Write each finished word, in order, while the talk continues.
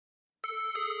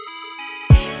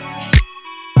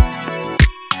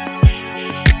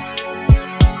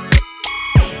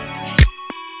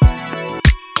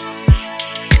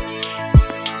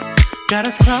got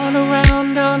us crawling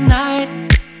around all night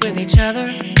with each other.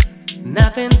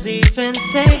 Nothing's even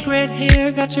sacred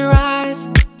here. Got your eyes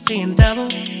seeing double.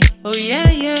 Oh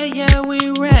yeah, yeah, yeah, we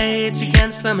rage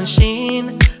against the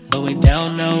machine, but we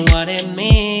don't know what it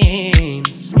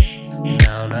means.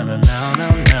 No, no, no, no, no,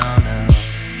 no, no.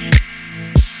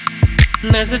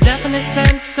 There's a definite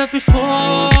sense of before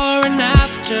and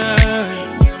after.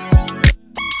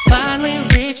 Finally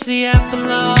reached the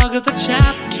epilogue of the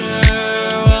chapter.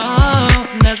 Oh,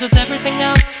 and as with everything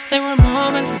else, there were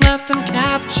moments left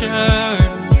uncaptured.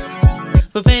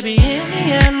 But baby, in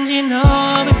the end, you know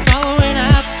I'll be following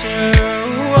after.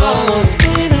 Almost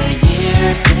been a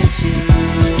year since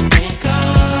you've been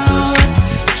gone.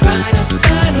 Trying to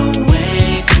find a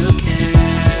way to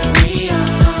carry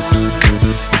on.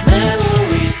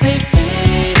 Memories, they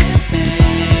fade and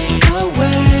fade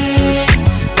away.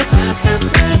 The past and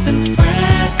present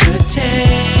friend could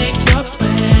take your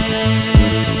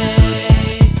place.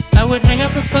 I would hang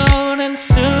up the phone and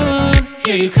soon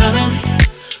hear you coming.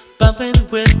 Bumping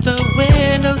with the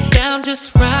windows down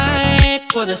just right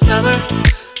for the summer.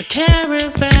 A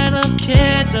caravan of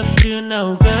kids up to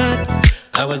no good.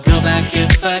 I would go back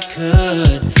if I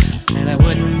could, and I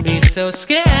wouldn't be so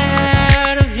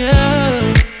scared of you.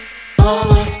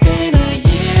 Almost been a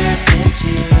year since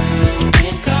you've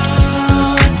been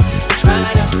gone.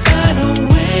 Try to find a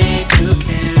way to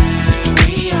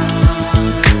carry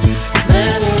on.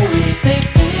 Memories, they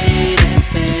fade and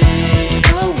fade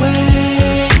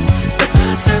away. The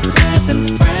past and present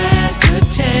friend could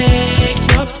take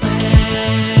your place.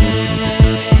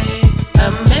 I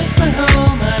miss my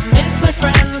home, I miss my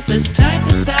friends. This type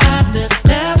of sadness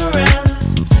never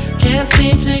ends. Can't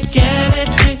seem to get it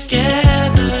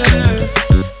together.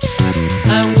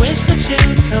 I wish that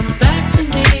you'd come back to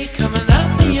me, coming up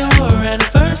to your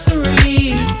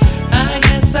anniversary. I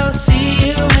guess I'll see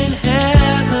you in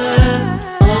heaven.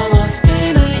 Almost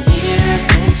been a year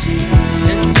since you've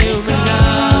been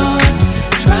gone.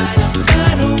 Try to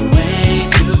find a way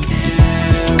to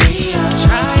carry on.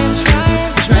 Try.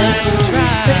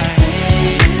 Memories, they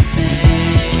fade and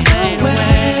fade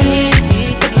away.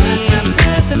 The past and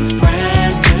present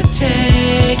friend could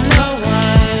take no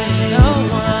one.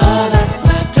 All that's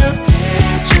left are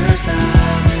pictures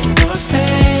of your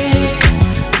face,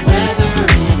 whether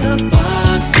in a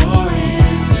box or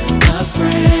in a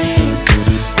frame.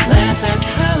 Let the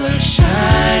colors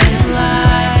shine in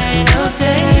light of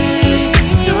day.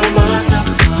 Your mark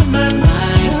upon my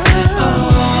life that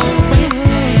always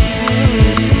stays.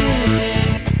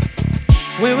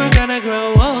 We were gonna grow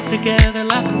old together,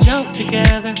 laugh and joke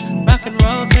together, rock and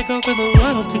roll, take over the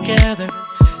world together,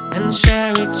 and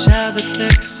share each other's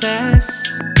success.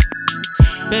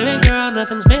 Baby girl,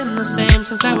 nothing's been the same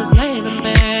since I was laying in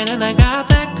bed, and I got